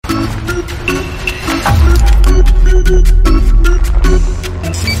Hey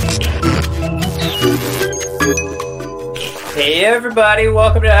everybody,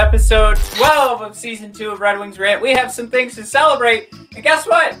 welcome to episode 12 of season 2 of Red Wings Rant. We have some things to celebrate, and guess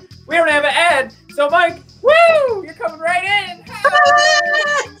what? We don't have an ad, so Mike, woo! You're coming right in!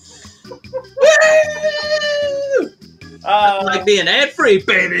 Like being ad-free,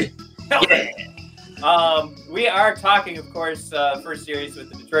 baby! Yeah. We are talking, of course, first series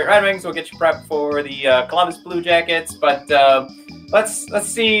with the Detroit Red Wings. We'll get you prepped for the Columbus Blue Jackets, but let's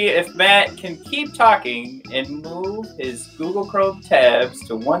see if Matt can keep talking and move his Google Chrome tabs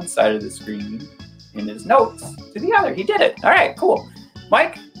to one side of the screen and his notes to the other. He did it. All right, cool.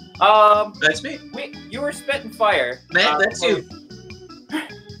 Mike, that's me. You were spitting fire. Matt, that's you.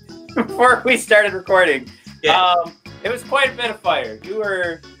 Before we started recording, yeah. It was quite a bit of fire.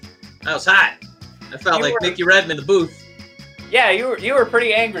 I was hot. I felt like Mickey Redmond in the booth. Yeah, you were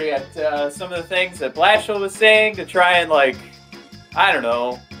pretty angry at some of the things that Blatchel was saying to try and, like, I don't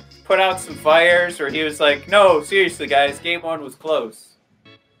know, put out some fires, where he was like, no, seriously, guys, game 1 was close.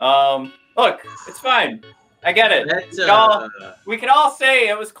 Look, it's fine. I get it. We can all say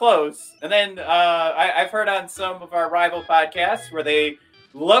it was close. And then I've heard on some of our rival podcasts where they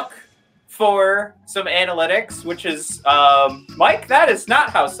look for some analytics, which is, Mike, that is not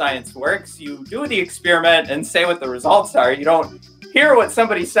how science works. You do the experiment and say what the results are. You don't hear what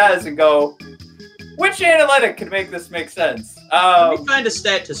somebody says and go, which analytic could make this make sense? Let me find a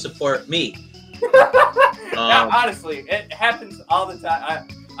stat to support me. Now, honestly, it happens all the time.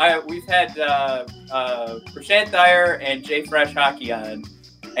 We've had Prashant Dyer and Jay Fresh Hockey on,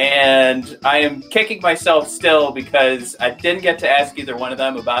 and I am kicking myself still because I didn't get to ask either one of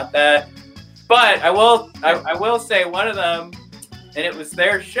them about that. But I will say one of them, and it was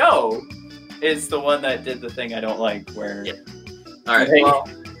their show, is the one that did the thing I don't like. Where, yeah. All right.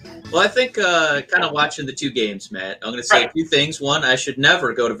 Well, I think kind of watching the 2 games, Matt, I'm going to say a few things. One, I should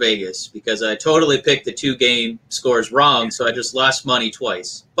never go to Vegas because I totally picked the 2 game scores wrong, so I just lost money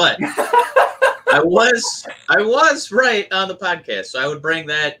twice. But I was right on the podcast, so I would bring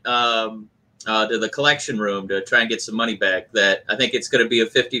that to the collection room to try and get some money back. That I think it's going to be a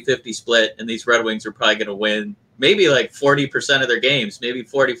 50-50 split, and these Red Wings are probably going to win maybe like 40% of their games, maybe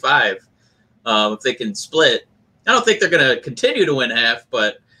 45 if they can split. I don't think they're going to continue to win half,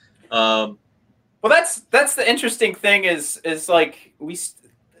 but well, that's the interesting thing is like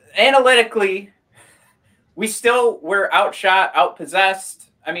analytically we still were outshot, outpossessed.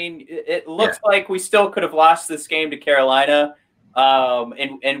 I mean, it looks like we still could have lost this game to Carolina,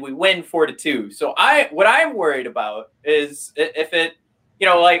 and we win 4-2. So what I'm worried about is if it,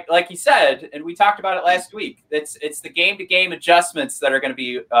 like you said, and we talked about it last week, it's the game-to-game adjustments that are going to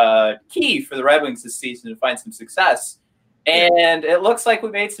be key for the Red Wings this season to find some success. And it looks like we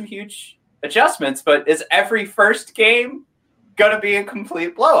made some huge adjustments, but is every first game going to be a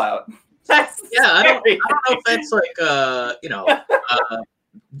complete blowout? I don't know if that's like,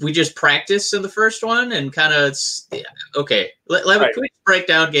 we just practice in the first one and kind of, okay. Can we break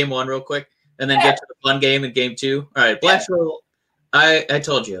down game 1 real quick and then get to the fun game in game 2? All right, Blatchel, I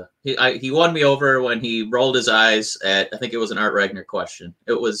told you. He won me over when he rolled his eyes at, I think it was an Art Regner question.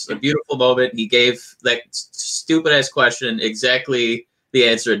 It was a beautiful moment. He gave that stupid-ass question exactly the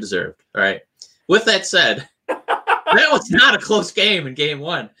answer it deserved. All right. With that said, that was not a close game in game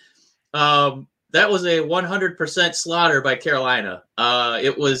 1. That was a 100% slaughter by Carolina.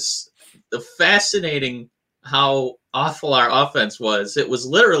 It was fascinating how awful our offense was. It was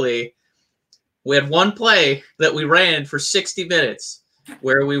literally, we had one play that we ran for 60 minutes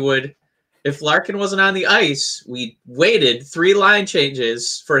where we would, if Larkin wasn't on the ice, we waited 3 line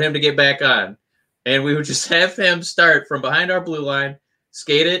changes for him to get back on. And we would just have him start from behind our blue line,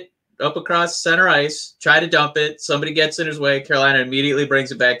 skate it up across center ice, try to dump it. Somebody gets in his way. Carolina immediately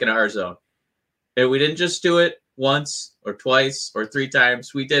brings it back into our zone. And we didn't just do it once or twice or 3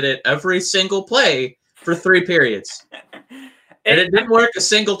 times. We did it every single play for 3 periods. And it didn't work a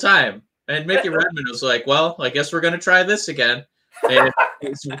single time. And Mickey Redmond was like, well, I guess we're going to try this again. And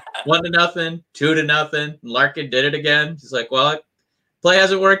it's 1-0, 2-0. Larkin did it again. He's like, well, play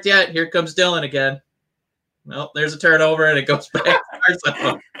hasn't worked yet. Here comes Dylan again. Well, there's a turnover, and it goes back to our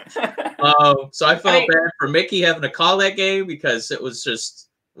zone. So I felt bad for Mickey having to call that game because it was just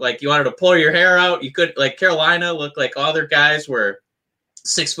like you wanted to pull your hair out. You could, like, Carolina looked like all their guys were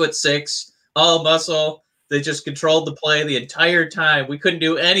 6'6", all muscle. They just controlled the play the entire time. We couldn't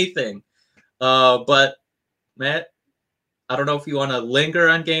do anything. But Matt, I don't know if you want to linger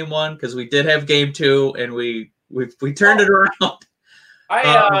on game 1 because we did have game 2 and we turned it around.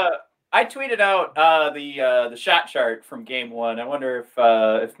 I tweeted out the shot chart from game one. I wonder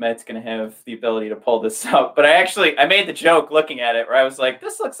if Matt's going to have the ability to pull this up. But I made the joke looking at it where I was like,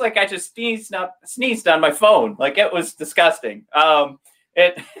 this looks like I just sneezed on my phone. Like, it was disgusting.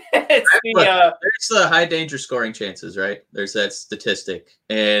 There's the high danger scoring chances, right? There's that statistic,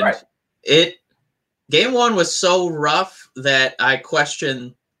 and right. Game one was so rough that I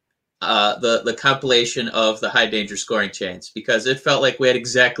question the compilation of the high danger scoring chance, because it felt like we had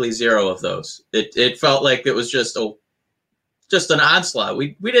exactly 0 of those. It felt like it was just an onslaught.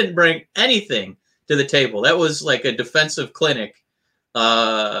 We didn't bring anything to the table. That was like a defensive clinic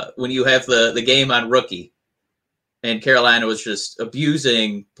when you have the game on rookie. And Carolina was just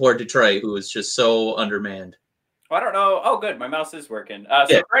abusing poor Detroit, who was just so undermanned. Well, I don't know. Oh, good. My mouse is working.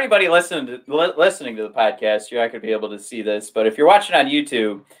 So for anybody listening to the podcast, you're not going to be able to see this. But if you're watching on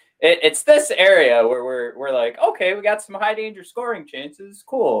YouTube, it's this area where we're like, okay, we got some high danger scoring chances.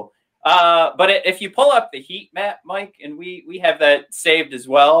 Cool. But if you pull up the heat map, Mike, and we have that saved as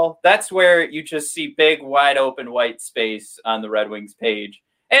well, that's where you just see big, wide open white space on the Red Wings page.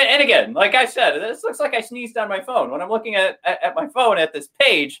 And again, like I said, this looks like I sneezed on my phone. When I'm looking at my phone at this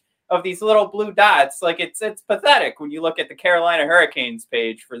page of these little blue dots, like it's pathetic when you look at the Carolina Hurricanes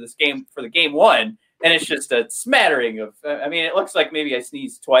page for this game, for the game one, and it's just a smattering of. I mean, it looks like maybe I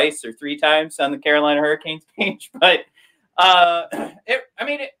sneezed twice or 3 times on the Carolina Hurricanes page, but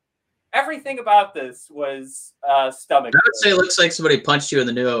everything about this was stomach. I would say it looks like somebody punched you in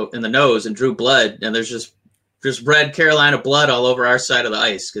the nose and drew blood, and there's just red Carolina blood all over our side of the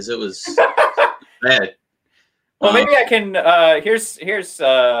ice because it was bad. Well, maybe I can. Here's.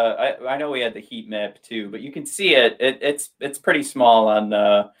 I know we had the heat map too, but you can see it. It's pretty small on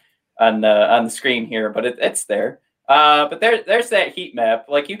the screen here, but it's there. But there's that heat map.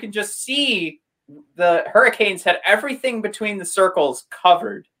 Like, you can just see the Hurricanes had everything between the circles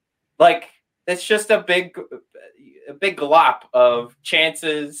covered. Like, it's just a big glop of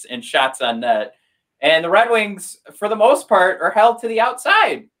chances and shots on net. And the Red Wings, for the most part, are held to the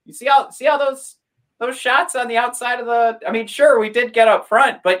outside. You see how those shots on the outside of the. I mean, sure, we did get up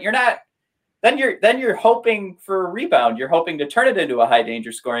front, but you're not. Then you're hoping for a rebound. You're hoping to turn it into a high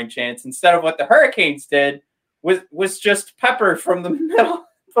danger scoring chance instead of what the Hurricanes did was just pepper from the middle,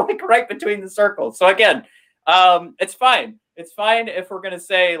 like right between the circles. So again, it's fine. It's fine if we're gonna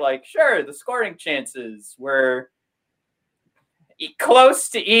say, like, sure, the scoring chances were close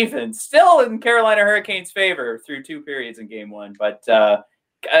to even, still in Carolina Hurricanes' favor through 2 periods in game one. But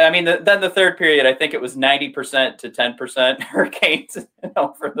I mean, then the third period, I think it was 90% to 10% Hurricanes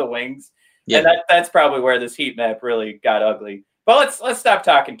for the Wings. Yeah, and that's probably where this heat map really got ugly. But let's stop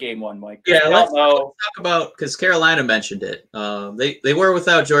talking game one, Mike. Yeah, let's talk about, because Carolina mentioned it. They were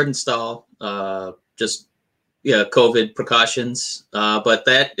without Jordan Staal, just COVID precautions. But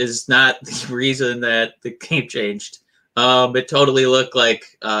that is not the reason that the game changed. It totally looked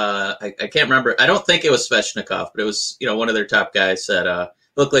like I can't remember. I don't think it was Svechnikov, but it was one of their top guys that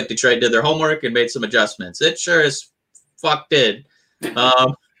looked like Detroit did their homework and made some adjustments. It sure as fuck did.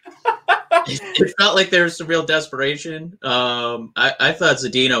 It felt like there was some real desperation. I thought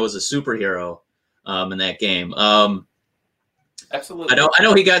Zadina was a superhero in that game. Absolutely. I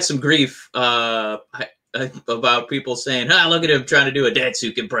know he got some grief about people saying, look at him trying to do a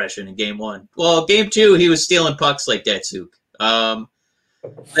Datsuk impression in game one. Well, game two, he was stealing pucks like Datsuk.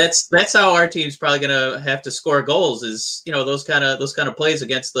 That's how our team's probably going to have to score goals, is those kind of plays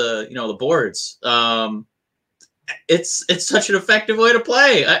against the the boards. It's such an effective way to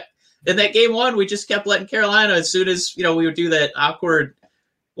play. In that game one, we just kept letting Carolina, as soon as we would do that awkward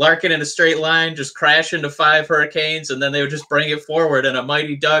Larkin in a straight line, just crash into 5 Hurricanes, and then they would just bring it forward in a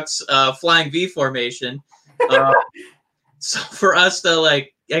Mighty Ducks flying V formation. So for us to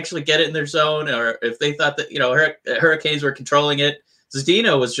actually get it in their zone, or if they thought that Hurricanes were controlling it,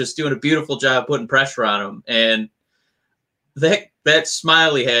 Zadina was just doing a beautiful job putting pressure on him. And that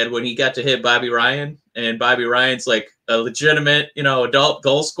smile he had when he got to hit Bobby Ryan, and Bobby Ryan's like a legitimate adult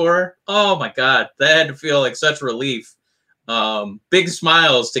goal scorer. Oh my God, that had to feel like such relief. Big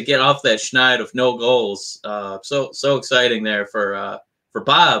smiles to get off that schneid of no goals. So exciting there for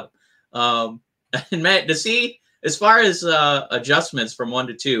Bob. And Matt, to see, as far as adjustments from 1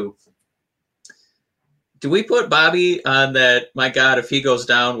 to 2, do we put Bobby on that, my God, if he goes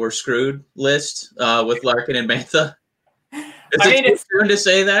down, we're screwed list with Larkin and Mantha? It's soon to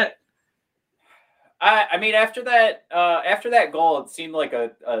say that. I mean, after that goal, it seemed like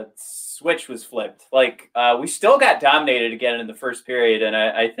a switch was flipped. Like, we still got dominated again in the first period, and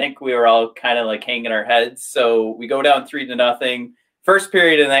I think we were all kind of hanging our heads. So we go down 3-0. First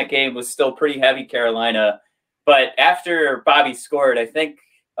period in that game was still pretty heavy Carolina, but after Bobby scored, I think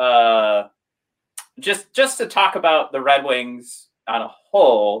just to talk about the Red Wings on a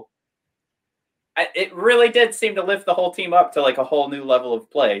whole, it really did seem to lift the whole team up to like a whole new level of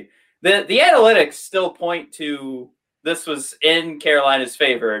play. The analytics still point to this was in Carolina's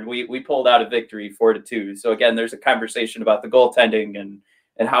favor, and we pulled out a victory 4-2. So again, there's a conversation about the goaltending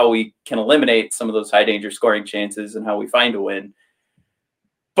and how we can eliminate some of those high danger scoring chances and how we find a win.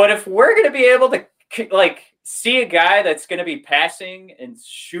 But if we're going to be able to like see a guy that's going to be passing and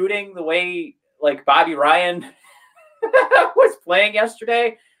shooting the way like Bobby Ryan was playing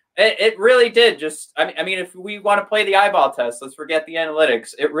yesterday, it really did just, I mean, if we want to play the eyeball test, let's forget the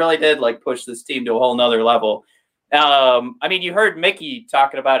analytics. It really did like push this team to a whole nother level. I mean, you heard Mickey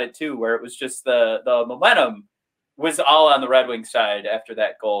talking about it too, where it was just the momentum was all on the Red Wings side after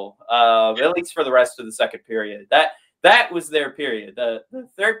that goal, at least for the rest of the second period. That was their period. The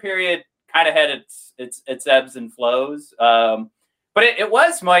third period kind of had its ebbs and flows. But it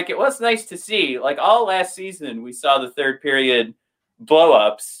was, Mike, it was nice to see. Like all last season, we saw the third period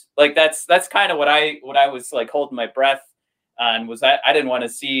blow-ups. Like that's kind of what I was like holding my breath on, was I didn't want to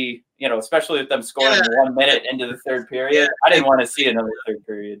see, especially with them scoring 1 minute into the third period. I didn't want to see another third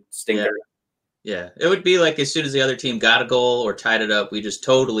period stinker. Yeah, it would be like as soon as the other team got a goal or tied it up, we just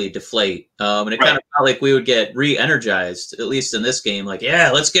totally deflate. And it kind of felt like we would get re-energized, at least in this game. Like, yeah,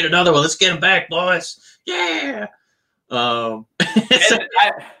 let's get another one. Let's get them back, boys. Yeah. It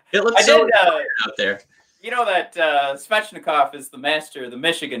looks so out there. You know that Svechnikov is the master of the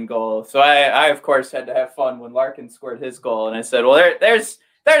Michigan goal. So I, of course, had to have fun when Larkin scored his goal. And I said, well, there's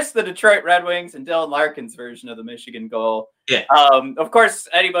the Detroit Red Wings and Dylan Larkin's version of the Michigan goal. Yeah. Of course,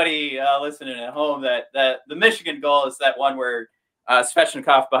 anybody listening at home, that the Michigan goal is that one where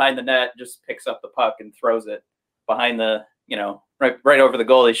Svechnikov behind the net just picks up the puck and throws it behind the, right over the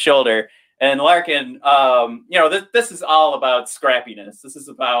goalie's shoulder. And Larkin, this is all about scrappiness. This is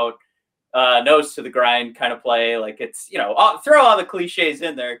about nose to the grind kind of play. Like it's, throw all the cliches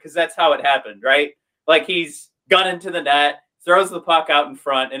in there because that's how it happened, right? Like he's gunning to the net, throws the puck out in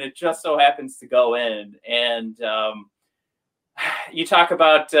front, and it just so happens to go in. And you talk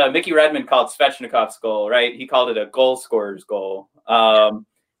about Mickey Redmond called Svechnikov's goal, right? He called it a goal scorer's goal.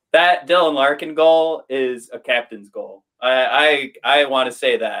 That Dylan Larkin goal is a captain's goal. I want to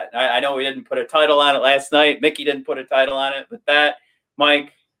say that. I know we didn't put a title on it last night. Mickey didn't put a title on it, but that,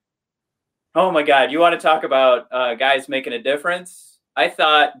 Mike, oh my God, you want to talk about guys making a difference? I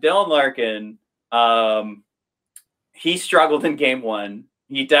thought Dylan Larkin, he struggled in game one.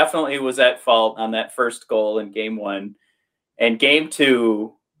 He definitely was at fault on that first goal in game one. And game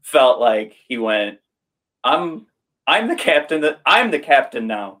two felt like he went, I'm the captain. I'm the captain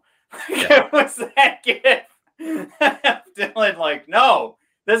now. Yeah. It was that gift. Dylan, like, no,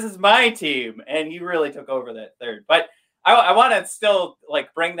 this is my team. And he really took over that third. But I want to still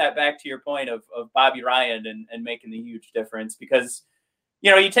like bring that back to your point of Bobby Ryan and making the huge difference, because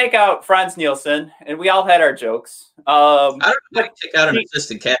you take out Franz Nielsen, and we all had our jokes. I don't know how to take out an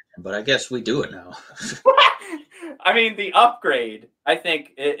assistant captain, but I guess we do it now. I mean, the upgrade, I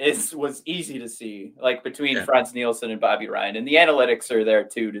think, was easy to see, like between Franz Nielsen and Bobby Ryan. And the analytics are there,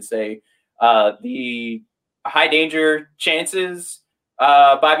 too, to say the high danger chances,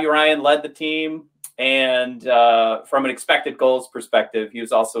 Bobby Ryan led the team. And from an expected goals perspective, he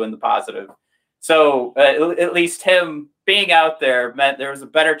was also in the positive. So at least him being out there meant there was a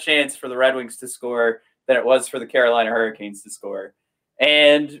better chance for the Red Wings to score than it was for the Carolina Hurricanes to score.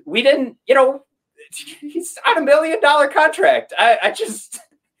 And we didn't, he's on $1 million contract.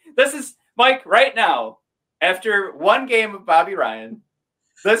 This is, Mike, right now, after one game of Bobby Ryan,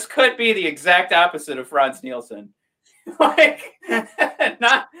 this could be the exact opposite of Franz Nielsen. Like,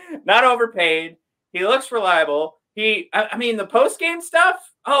 not overpaid. He looks reliable. I mean, the post-game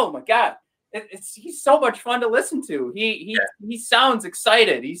stuff, oh my God. He's so much fun to listen to. He sounds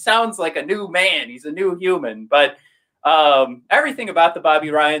excited. He sounds like a new man. He's a new human. But everything about the Bobby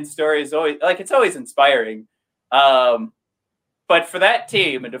Ryan story is always like, it's always inspiring. But for that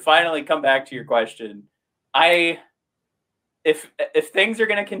team, and to finally come back to your question, if things are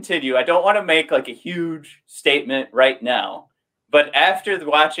going to continue, I don't want to make like a huge statement right now. But after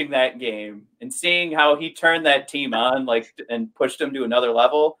watching that game and seeing how he turned that team on, like, and pushed them to another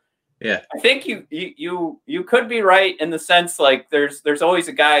level, yeah, I think you could be right in the sense like there's always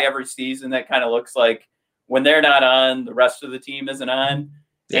a guy every season that kind of looks like when they're not on, the rest of the team isn't on.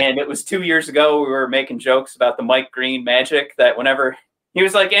 Yeah. And it was 2 years ago we were making jokes about the Mike Green magic, that whenever he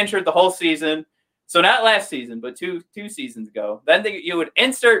was like injured the whole season, so not last season but two seasons ago, then you would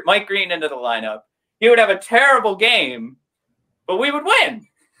insert Mike Green into the lineup. He would have a terrible game, but we would win.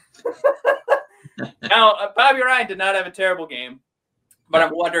 Now, Bobby Ryan did not have a terrible game, But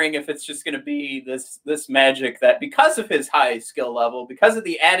I'm wondering if it's just going to be this magic that because of his high skill level, because of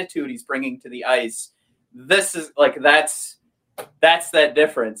the attitude he's bringing to the ice, this is like that's that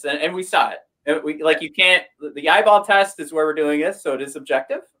difference, and we saw it. You can't. The eyeball test is where we're doing this, so it is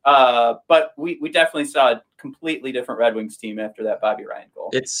objective. But we definitely saw a completely different Red Wings team after that Bobby Ryan goal.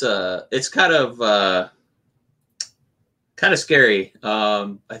 It's kind of scary.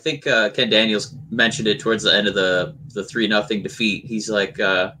 I think Ken Daniels mentioned it towards the end of the 3-0 defeat. He's like,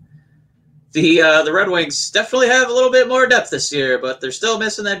 the Red Wings definitely have a little bit more depth this year, but they're still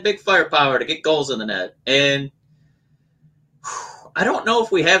missing that big firepower to get goals in the net. And I don't know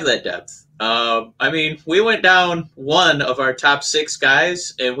if we have that depth. I mean, we went down one of our top 6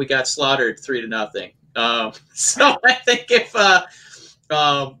 guys, and we got slaughtered 3-0. So I think if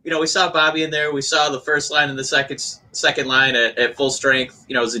we saw Bobby in there, we saw the first line and the second line at full strength.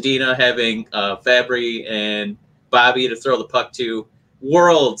 Zadina having Fabry and Bobby to throw the puck to,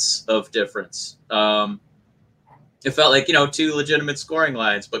 worlds of difference. It felt like 2 legitimate scoring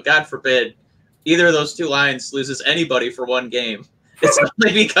lines, but God forbid either of those 2 lines loses anybody for one game. It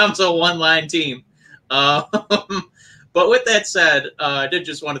suddenly becomes a one-line team. But with that said, I did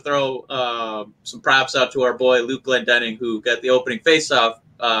just want to throw some props out to our boy Luke Glendening, who got the opening faceoff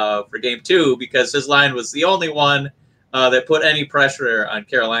for Game 2, because his line was the only one that put any pressure on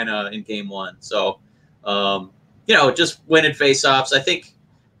Carolina in Game 1. So, just winning faceoffs. I think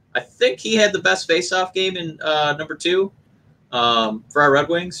he had the best faceoff game in number 2 for our Red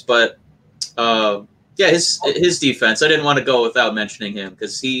Wings, but. His defense. I didn't want to go without mentioning him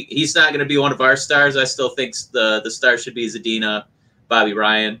because he's not going to be one of our stars. I still think the star should be Zadina, Bobby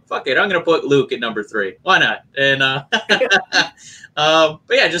Ryan. Fuck it, I'm going to put Luke at number 3. Why not? And but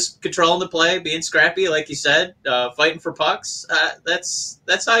yeah, just controlling the play, being scrappy, like you said, fighting for pucks. That's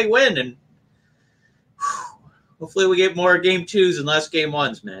how you win. And hopefully we get more Game 2s and less Game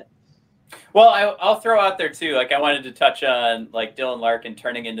 1s, man. Well, I'll throw out there too. Like I wanted to touch on like Dylan Larkin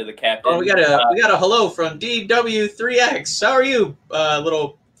turning into the captain. Oh, we got a hello from DW3X. How are you,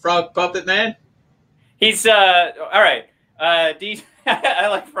 little frog puppet man? He's all right. I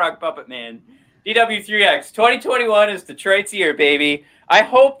like frog puppet man. DW3X. 2021 is Detroit's year, baby. I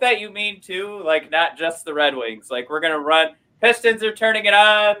hope that you mean too, like not just the Red Wings. Like we're gonna run. Pistons are turning it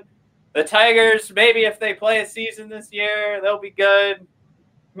on. The Tigers, maybe if they play a season this year, they'll be good.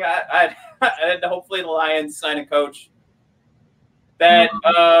 And hopefully the Lions sign a coach that,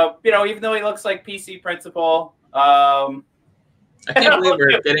 even though he looks like PC principal. I can't believe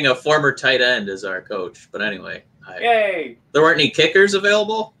we're getting a former tight end as our coach. But anyway, yay! There weren't any kickers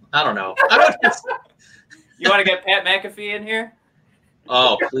available? I don't know. You want to get Pat McAfee in here?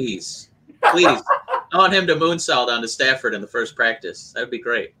 Oh, please. I want him to moonsault down to Stafford in the first practice. That would be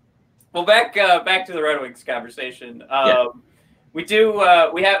great. Well, back to the Red Wings conversation. We do.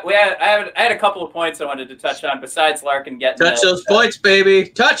 I had a couple of points I wanted to touch on besides Larkin getting those points, baby.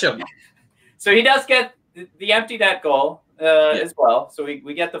 Touch them. So he does get the empty net goal as well. So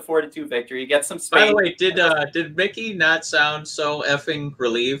we get the 4-2 victory. He gets some space. By the way, did Mickey not sound so effing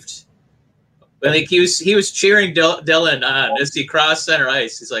relieved? I think he was cheering Dylan on as he crossed center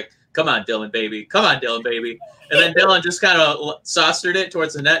ice. He's like, "Come on, Dylan, baby. Come on, Dylan, baby." And then Dylan just kind of saucered it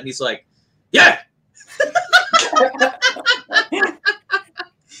towards the net, and he's like, "Yeah."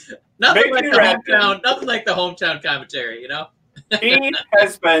 Nothing like the hometown commentary, He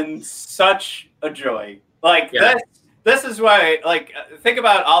has been such a joy. This is why, think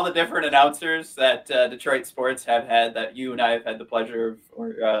about all the different announcers that Detroit sports have had that you and I have had the pleasure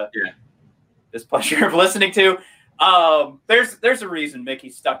of, displeasure of listening to. There's a reason Mickey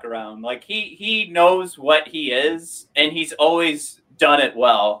stuck around. Like he knows what he is, and he's always done it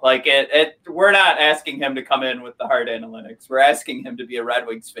well. We're not asking him to come in with the hard analytics. We're asking him to be a Red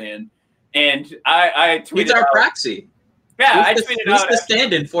Wings fan. And I tweeted he's our proxy. Yeah, he's the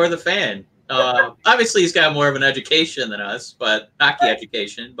stand-in for the fan. Obviously, he's got more of an education than us, but hockey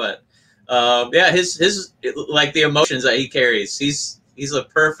education. But his the emotions that he carries. He's a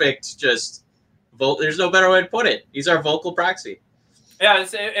perfect there's no better way to put it. He's our vocal proxy. Yeah,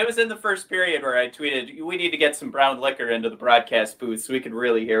 it was in the first period where I tweeted, we need to get some brown liquor into the broadcast booth so we could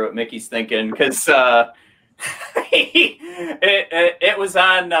really hear what Mickey's thinking, because it was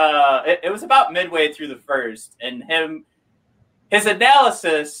on. It was about midway through the first, and his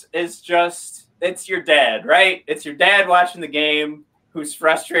analysis is just, it's your dad, right? It's your dad watching the game who's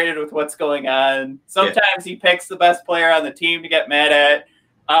frustrated with what's going on. Sometimes he picks the best player on the team to get mad at.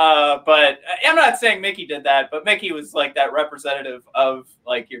 But I'm not saying Mickey did that, but Mickey was like that representative of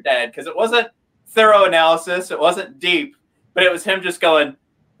like your dad, because it wasn't thorough analysis, it wasn't deep, but it was him just going,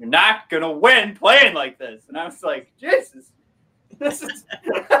 "You're not gonna win playing like this," and I was like, Jesus,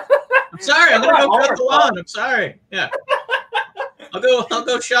 I'm sorry. I'm gonna go cut the lawn. I'm sorry. Yeah. I'll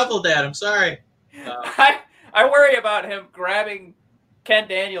go shovel, Dad. I'm sorry. I worry about him grabbing Ken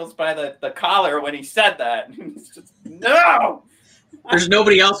Daniels by the collar when he said that. He's just, no. There's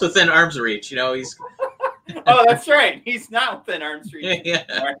nobody else within arm's reach. He's. Oh, that's right. He's not within arm's reach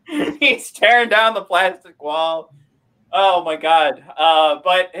anymore. He's tearing down the plastic wall. Oh my God!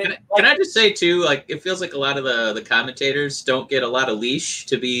 But can I just say too? Like, it feels like a lot of the commentators don't get a lot of leash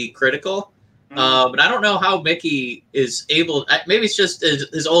to be critical. But I don't know how Mickey is able. Maybe it's just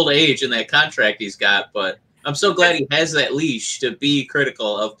his old age and that contract he's got. But I'm so glad he has that leash to be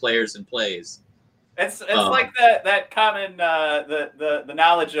critical of players and plays. It's like that common the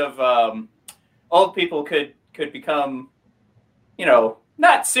knowledge of old people could become,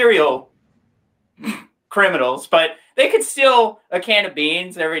 not serial criminals, but they could steal a can of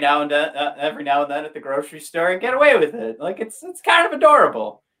beans every now and then at the grocery store and get away with it. Like it's kind of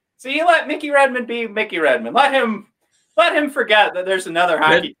adorable. So you let Mickey Redmond be Mickey Redmond. Let him forget that there's another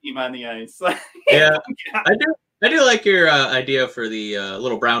hockey team on the ice. Yeah, I do like your idea for the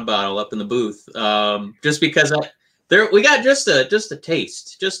little brown bottle up in the booth. Just because we got just a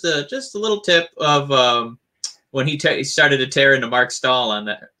taste, just a little tip of when he started to tear into Mark Stahl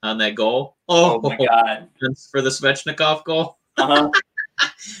on that goal. Oh my God! For the Svechnikov goal. Uh-huh.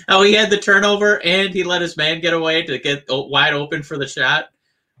 How he had the turnover and he let his man get away to get wide open for the shot.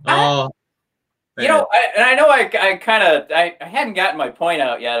 Oh, man. I hadn't gotten my point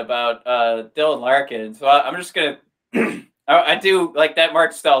out yet about Dylan Larkin, so I'm just gonna. I do like that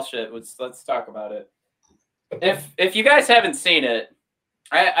Mark Stahl shit. Let's talk about it. If you guys haven't seen it,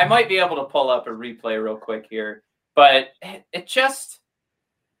 I might be able to pull up a replay real quick here, but it just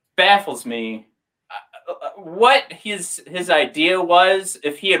baffles me what his idea was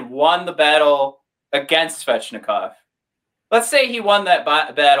if he had won the battle against Svechnikov. Let's say he won that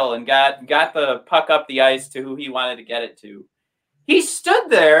battle and got the puck up the ice to who he wanted to get it to. He stood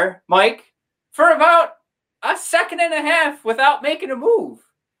there, Mike, for about a second and a half without making a move.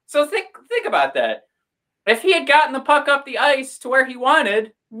 So think about that. If he had gotten the puck up the ice to where he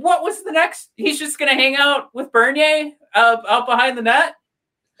wanted, what was the next? He's just going to hang out with Bernier out behind the net?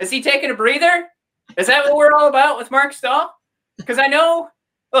 Is he taking a breather? Is that what we're all about with Mark Stahl? Because I know,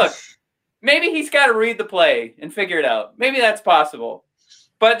 look, maybe he's got to read the play and figure it out. Maybe that's possible.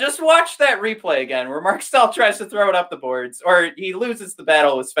 But just watch that replay again where Mark Stahl tries to throw it up the boards or he loses the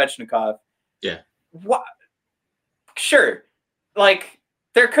battle with Svechnikov. Yeah. What? Sure. Like,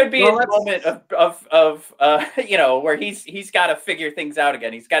 there could be a moment of where he's got to figure things out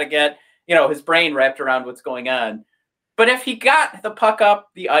again. He's got to get, his brain wrapped around what's going on. But if he got the puck up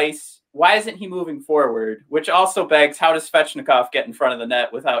the ice, why isn't he moving forward? Which also begs, how does Svechnikov get in front of the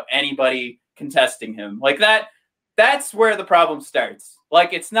net without anybody contesting him? Like that's where the problem starts.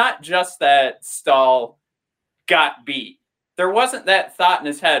 Like, it's not just that Stahl got beat. There wasn't that thought in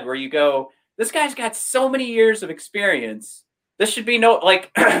his head where you go, this guy's got so many years of experience. This should be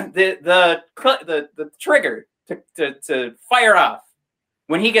the trigger to fire off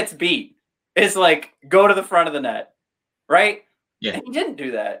when he gets beat is like, go to the front of the net, right? Yeah. And he didn't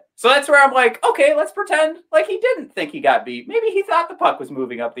do that. So that's where I'm like, okay, let's pretend like he didn't think he got beat. Maybe he thought the puck was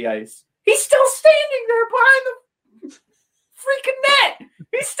moving up the ice. He's still standing there behind the freaking net.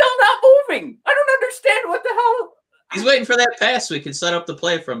 He's still not moving. I don't understand what the hell. He's waiting for that pass so we can set up the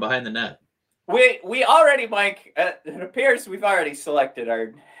play from behind the net. We already, Mike, it appears we've already selected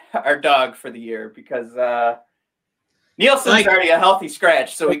our dog for the year because Nielsen's already a healthy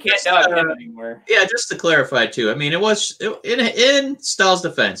scratch, so we can't dog him anymore. Yeah, just to clarify, too. I mean, in Stahl's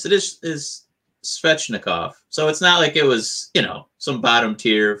defense, it is Svechnikov. So it's not like it was, some bottom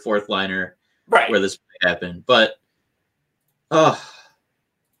tier fourth liner where this happened. But,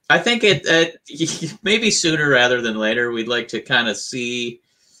 I think it maybe sooner rather than later, we'd like to kind of see,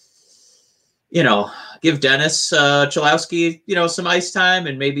 give Dennis Cholowski, some ice time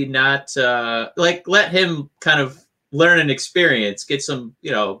and maybe not let him kind of learn and experience, get some,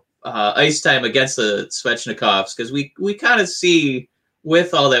 ice time against the Svechnikovs, because we kind of see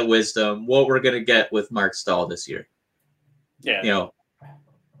with all that wisdom what we're going to get with Mark Stahl this year. Yeah.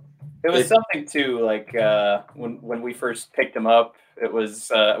 It was something too, like when we first picked him up, it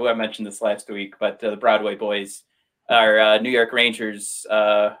was, I mentioned this last week, but the Broadway boys, our New York Rangers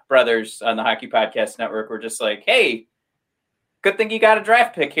brothers on the Hockey Podcast Network were just like, hey, good thing you got a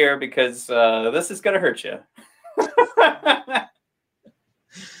draft pick here because this is going to hurt you.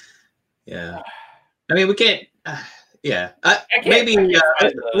 Yeah. I mean, we can't. Yeah.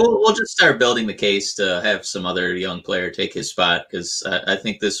 We'll just start building the case to have some other young player take his spot because I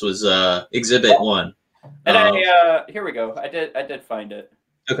think this was Exhibit 1. And here we go. I did find it.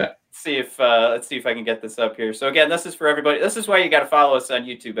 Okay. Let's see if I can get this up here. So again, this is for everybody. This is why you got to follow us on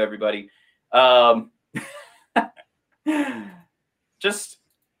YouTube, everybody. Just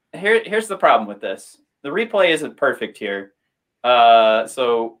here's the problem with this. The replay isn't perfect here.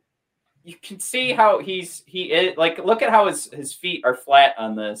 So you can see how he is like, look at how his feet are flat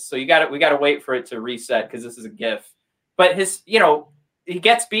on this. So we got to wait for it to reset because this is a GIF. But he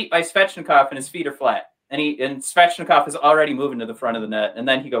gets beat by Svechnikov and his feet are flat. And Svechnikov is already moving to the front of the net. And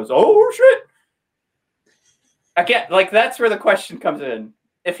then he goes, oh, shit. Again, like, that's where the question comes in.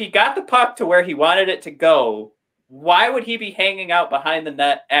 If he got the puck to where he wanted it to go, why would he be hanging out behind the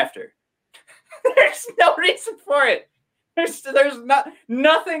net after? There's no reason for it. There's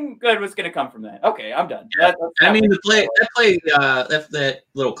nothing good was going to come from that. Okay, I'm done. Yeah. That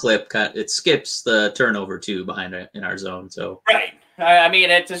little clip, it skips the turnover too behind it in our zone. So right. I mean,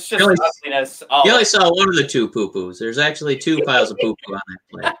 it's just ugliness. You only saw one of the two poo-poos. There's actually two piles of poo-poo on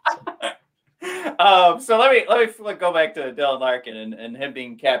that play. So let me go back to Dylan Larkin and him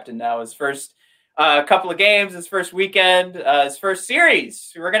being captain now. His first couple of games, his first weekend, his first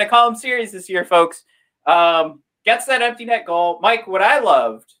series. We're going to call him series this year, folks. Gets that empty net goal. Mike, what I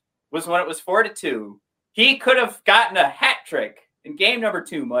loved was when it was 4-2. He could have gotten a hat trick in game number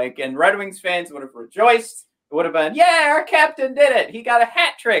 2, Mike, and Red Wings fans would have rejoiced. It would have been, yeah, our captain did it. He got a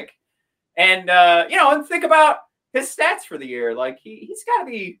hat trick. And, and think about his stats for the year. Like, he's got to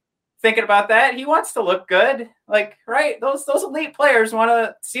be thinking about that. He wants to look good. Like, right? Those elite players want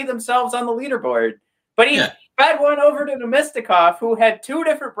to see themselves on the leaderboard. But he fed one over to Namestnikov, who had 2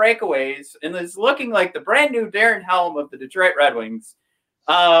 different breakaways and is looking like the brand new Darren Helm of the Detroit Red Wings.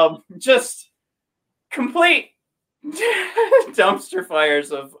 Just complete dumpster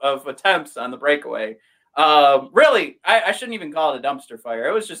fires of attempts on the breakaway. Really, I shouldn't even call it a dumpster fire.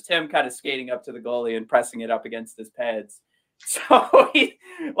 It was just him kind of skating up to the goalie and pressing it up against his pads. So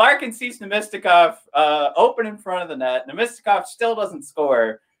Larkin sees Namestnikov open in front of the net. Namestnikov still doesn't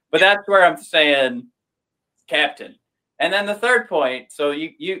score, but that's where I'm saying captain. And then the third point, so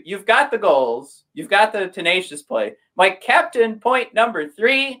you've got the goals, you've got the tenacious play. My captain point number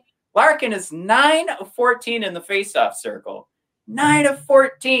 3, Larkin is 9 of 14 in the faceoff circle. 9 of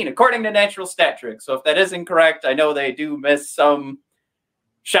 14, according to Natural Stat Trick. So if that is incorrect, I know they do miss some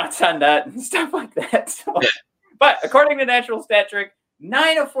shots on net and stuff like that. So, but according to Natural Stat Trick,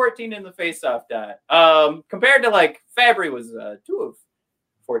 9 of 14 in the faceoff dot. Compared to like Fabry was 2 of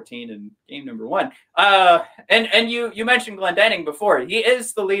 14 in game number 1. And you mentioned Glendening before. He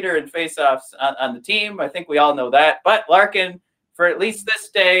is the leader in faceoffs on the team. I think we all know that. But Larkin, for at least this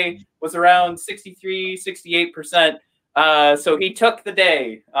day, was around 63, 68%. So he took the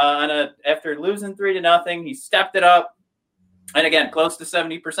day after losing 3-0. He stepped it up, and again, close to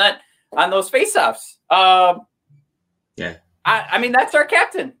 70% on those faceoffs. I mean, that's our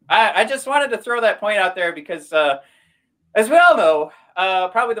captain. I just wanted to throw that point out there because, as we all know,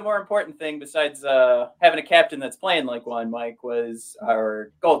 probably the more important thing besides having a captain that's playing like one, Mike, was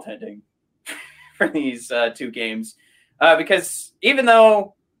our goaltending for these 2 games. Because even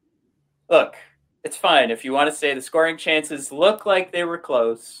though, look, it's fine if you want to say the scoring chances look like they were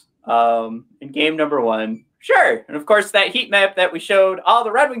close in game number 1. Sure. And, of course, that heat map that we showed, all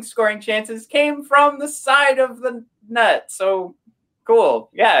the Red Wings scoring chances came from the side of the net. So,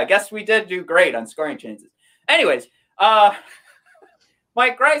 cool. Yeah, I guess we did do great on scoring chances. Anyways,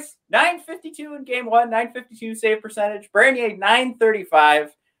 Mike Greiss, 952 in game 1, 952 save percentage. Bernier,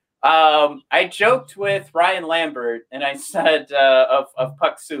 935. I joked with Ryan Lambert, and I said of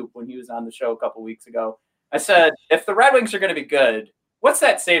Puck Soup when he was on the show a couple weeks ago, I said, if the Red Wings are going to be good, what's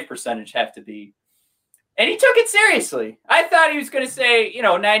that save percentage have to be? And he took it seriously. I thought he was going to say,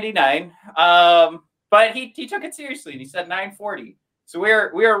 99, but he took it seriously, and he said 940. So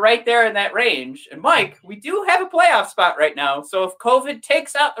we're right there in that range. And, Mike, we do have a playoff spot right now, so if COVID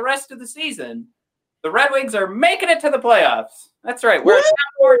takes out the rest of the season, the Red Wings are making it to the playoffs. That's right. We're a top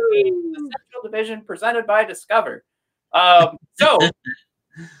 4 team in the Central Division presented by Discover. So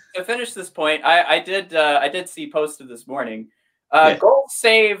to finish this point, I did see posted this morning goal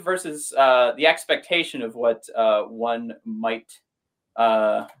save versus the expectation of what one might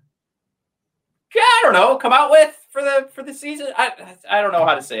I don't know come out with for the season. I don't know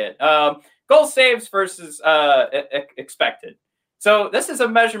how to say it. Goal saves versus expected. So this is a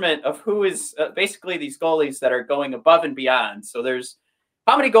measurement of who is basically these goalies that are going above and beyond. So there's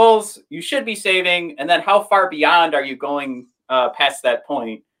how many goals you should be saving, and then how far beyond are you going past that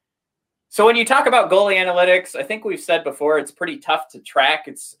point. So when you talk about goalie analytics, I think we've said before, it's pretty tough to track.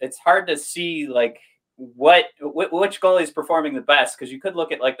 It's hard to see like which goalie is performing the best, because you could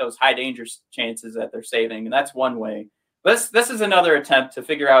look at like those high danger chances that they're saving, and that's one way. This is another attempt to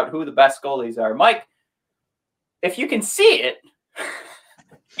figure out who the best goalies are. Mike, if you can see it,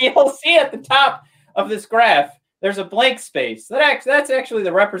 you'll see at the top of this graph there's a blank space. That's actually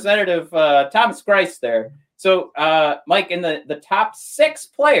the representative Thomas Greiss there. So, Mike, in the top 6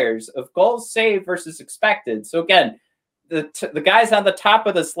 players of goals saved versus expected. So again, the guys on the top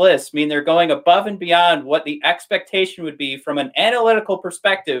of this list mean they're going above and beyond what the expectation would be from an analytical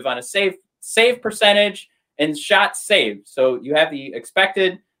perspective on a save percentage and shots saved. So you have the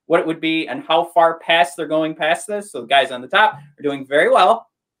expected, what it would be, and how far past they're going past this. So the guys on the top are doing very well.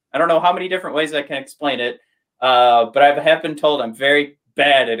 I don't know how many different ways I can explain it, but I have been told I'm very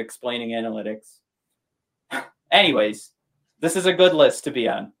bad at explaining analytics. Anyways, this is a good list to be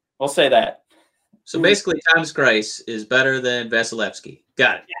on. We'll say that. So basically, Thomas Greiss is better than Vasilevsky.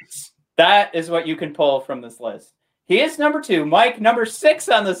 Got it. Yes. That is what you can pull from this list. He is number 2. Mike, number 6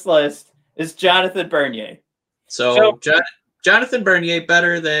 on this list is Jonathan Bernier. So Jonathan Bernier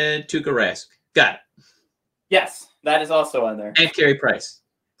better than Tuukka Rask. Got it. Yes, that is also on there. And Carey Price.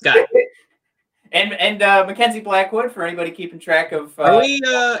 Got it. And Mackenzie Blackwood, for anybody keeping track of... Are we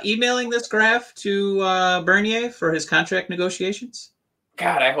emailing this graph to Bernier for his contract negotiations?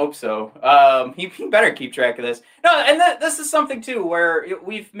 God, I hope so. He better keep track of this. No, and this is something, too, where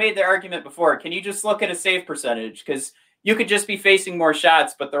we've made the argument before. Can you just look at a save percentage? Because you could just be facing more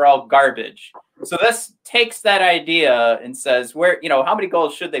shots, but they're all garbage. So this takes that idea and says, how many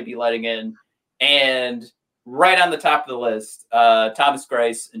goals should they be letting in? And right on the top of the list, Thomas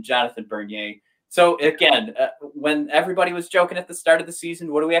Greiss and Jonathan Bernier. So again, when everybody was joking at the start of the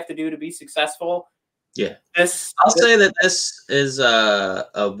season, what do we have to do to be successful? Yeah. I'll say that this is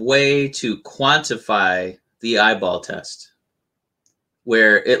a way to quantify the eyeball test,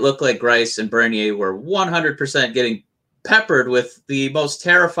 where it looked like Greiss and Bernier were 100% getting peppered with the most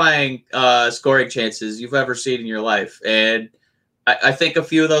terrifying scoring chances you've ever seen in your life. And I think a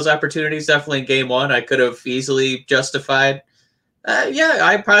few of those opportunities, definitely in game 1, I could have easily justified.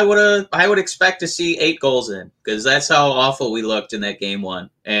 I would expect to see 8 goals in, because that's how awful we looked in that game 1.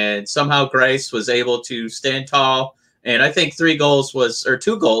 And somehow Greiss was able to stand tall. And I think 2 goals was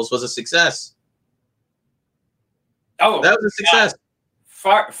a success. Oh, that was a success.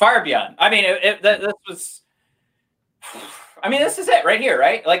 Far beyond. I mean, this was. I mean, this is it right here,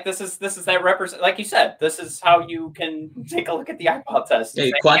 right? Like this is that represent. Like you said, this is how you can take a look at the eyeball test. Yeah,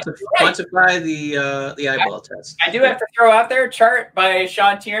 quantify the eyeball test. I do have to throw out there chart by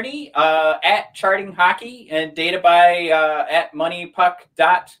Sean Tierney at Charting Hockey, and data by at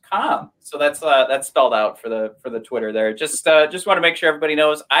moneypuck.com. So that's spelled out for the Twitter there. Just want to make sure everybody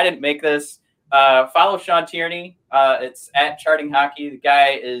knows I didn't make this. Follow Sean Tierney. It's at Charting Hockey. The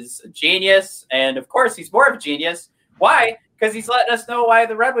guy is a genius, and of course he's more of a genius. Why? Because he's letting us know why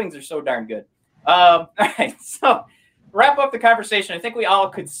the Red Wings are so darn good. All right, so wrap up the conversation. I think we all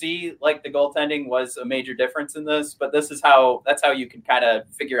could see like the goaltending was a major difference in this, but that's how you can kind of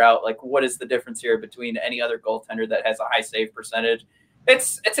figure out like what is the difference here between any other goaltender that has a high save percentage.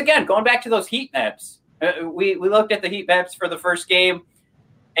 It's again going back to those heat maps. We looked at the heat maps for the first game,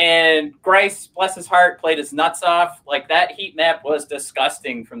 and Greiss, bless his heart, played his nuts off. Like that heat map was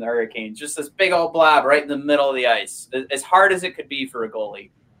disgusting from the Hurricanes. Just this big old blob right in the middle of the ice, as hard as it could be for a goalie.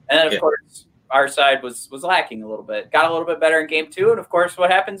 And then, of course, our side was lacking a little bit. Got a little bit better in game 2, and of course,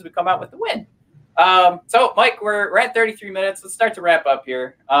 what happens? We come out with the win. So, Mike, we're at 33 minutes. Let's start to wrap up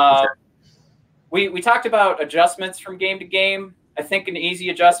here. We talked about adjustments from game to game. I think an easy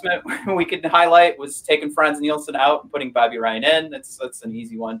adjustment we could highlight was taking Franz Nielsen out and putting Bobby Ryan in. That's an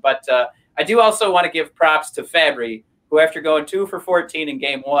easy one. But I do also want to give props to Fabry, who after going 2 for 14 in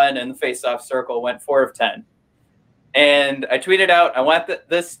game 1 in the faceoff circle went 4 of 10. And I tweeted out, I want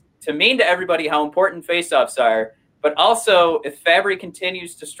this to mean to everybody how important faceoffs are. But also, if Fabry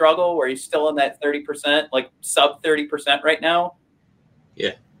continues to struggle where he's still in that 30%, like sub 30% right now,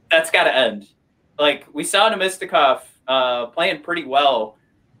 that's got to end. Like we saw Namestnikov playing pretty well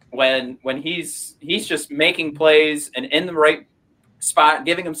when he's just making plays and in the right spot,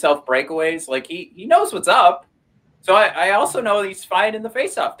 giving himself breakaways. Like he knows what's up. So I also know he's fine in the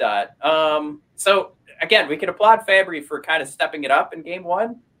faceoff dot. So again, we could applaud Fabry for kind of stepping it up in game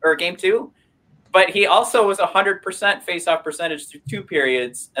 1 or game 2, but he also was 100% faceoff percentage through 2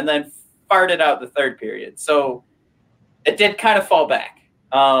 periods and then farted out the 3rd period. So it did kind of fall back.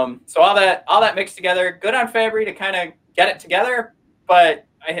 So all that mixed together, good on Fabry to kind of get it together, but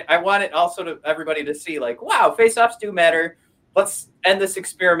I want it also to everybody to see like, wow, faceoffs do matter. Let's end this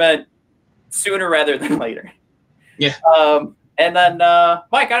experiment sooner rather than later. Yeah. And then,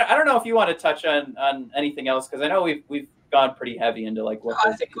 Mike, I don't know if you want to touch on anything else, because I know we've gone pretty heavy into like what.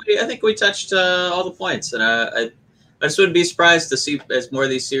 I think we touched all the points, and I just wouldn't be surprised to see as more of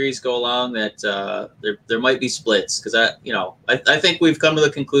these series go along that there might be splits, because I think we've come to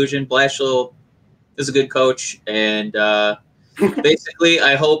the conclusion Blashill is a good coach, and basically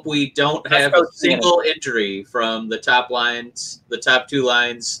I hope we don't have a single injury from the top two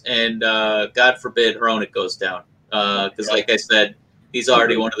lines, and God forbid Hronek goes down, because like I said, he's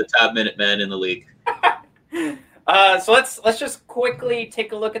already one of the top Minutemen in the league. So let's just quickly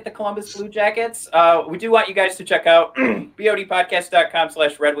take a look at the Columbus Blue Jackets. We do want you guys to check out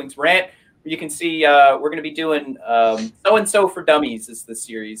bodpodcast.com/Red Wings Rant, where you can see we're going to be doing so-and-so for dummies is the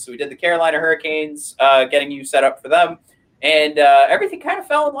series. So we did the Carolina Hurricanes, getting you set up for them, and everything kind of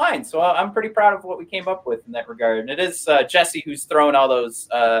fell in line. So I'm pretty proud of what we came up with in that regard. And it is Jesse who's throwing all those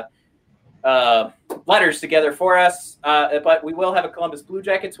letters together for us. But we will have a Columbus Blue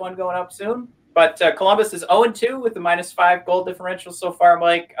Jackets one going up soon. But Columbus is 0-2 with a -5 goal differential so far,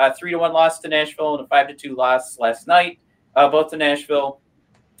 Mike. 3-1 loss to Nashville and a 5-2 loss last night, both to Nashville.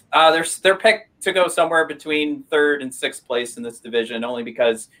 They're picked to go somewhere between third and sixth place in this division, only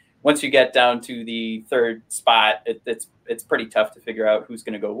because once you get down to the third spot, it's pretty tough to figure out who's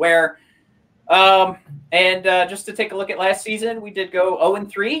going to go where. And just to take a look at last season, we did go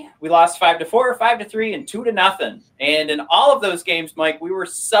 0-3. We lost 5-4, 5-3, and 2-0. And in all of those games, Mike, we were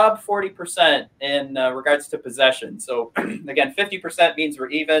sub 40% in regards to possession. So again, 50% means we're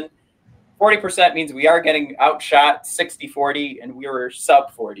even. 40% means we are getting outshot 60-40, and we were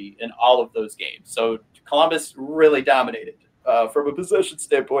sub 40 in all of those games. So Columbus really dominated from a possession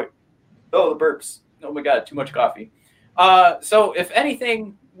standpoint. Oh, the burps. Oh my God, too much coffee. So if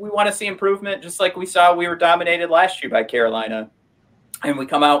anything, we want to see improvement, just like we saw we were dominated last year by Carolina, and we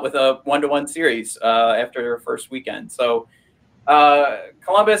come out with a 1-1 series after their first weekend. So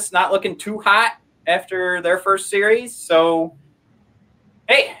Columbus not looking too hot after their first series. So,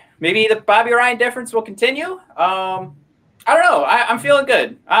 hey, maybe the Bobby Ryan difference will continue. I don't know. I'm feeling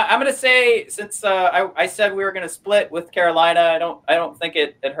good. I'm going to say, since I said we were going to split with Carolina, I don't think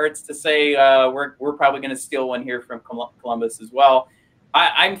it hurts to say we're probably going to steal one here from Columbus as well.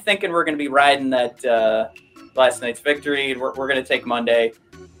 I'm thinking we're going to be riding that last night's victory. We're going to take Monday.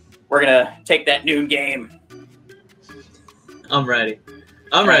 We're going to take that noon game. I'm ready.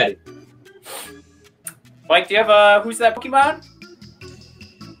 Ready. Mike, do you have who's that Pokemon?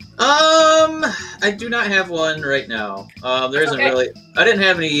 I do not have one right now. There isn't really. I didn't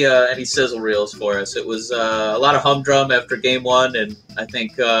have any sizzle reels for us. It was a lot of humdrum after game one, and I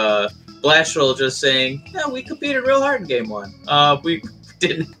think Blashill just saying, "Yeah, we competed real hard in game one. We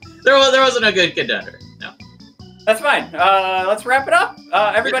didn't. There wasn't a good contender." No. That's fine. Let's wrap it up.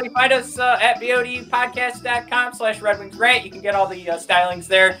 Everybody find us at bodpodcast.com/Red Wings Rant. You can get all the stylings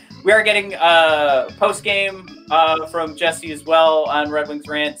there. We are getting post-game from Jesse as well on Red Wings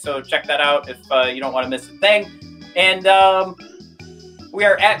Rant, so check that out if you don't want to miss a thing. And we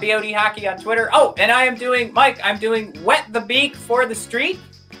are at BOD Hockey on Twitter. Oh, and I'm doing Wet the Beak for the Street.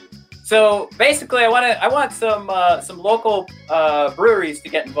 So basically, I want some local breweries to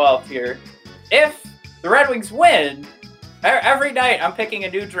get involved here. If the Red Wings win, every night I'm picking a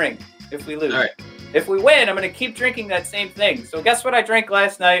new drink. If we lose, all right. If we win, I'm going to keep drinking that same thing. So guess what I drank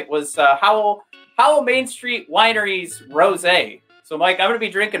last night was Howell Main Street Winery's Rosé. So Mike, I'm going to be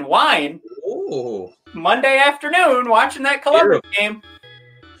drinking wine. Ooh. Monday afternoon, watching that Columbus game.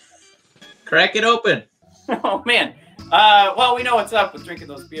 Crack it open. Oh man. Well, we know what's up with drinking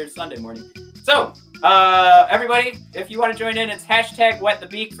those beers Sunday morning. So, everybody, if you want to join in, it's hashtag Wet the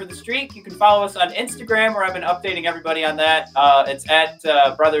Beak for the Streak. You can follow us on Instagram, where I've been updating everybody on that. It's at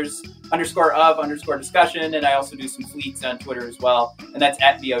brothers_of_discussion, and I also do some tweets on Twitter as well, and that's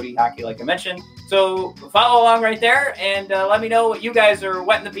at BOD Hockey, like I mentioned. So follow along right there, and let me know what you guys are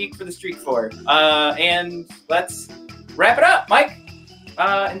wetting the beak for the streak for. And let's wrap it up. Mike,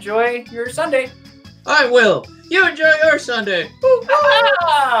 enjoy your Sunday. I will. You enjoy your Sunday.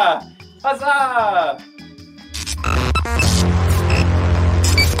 Huzzah! Huzzah!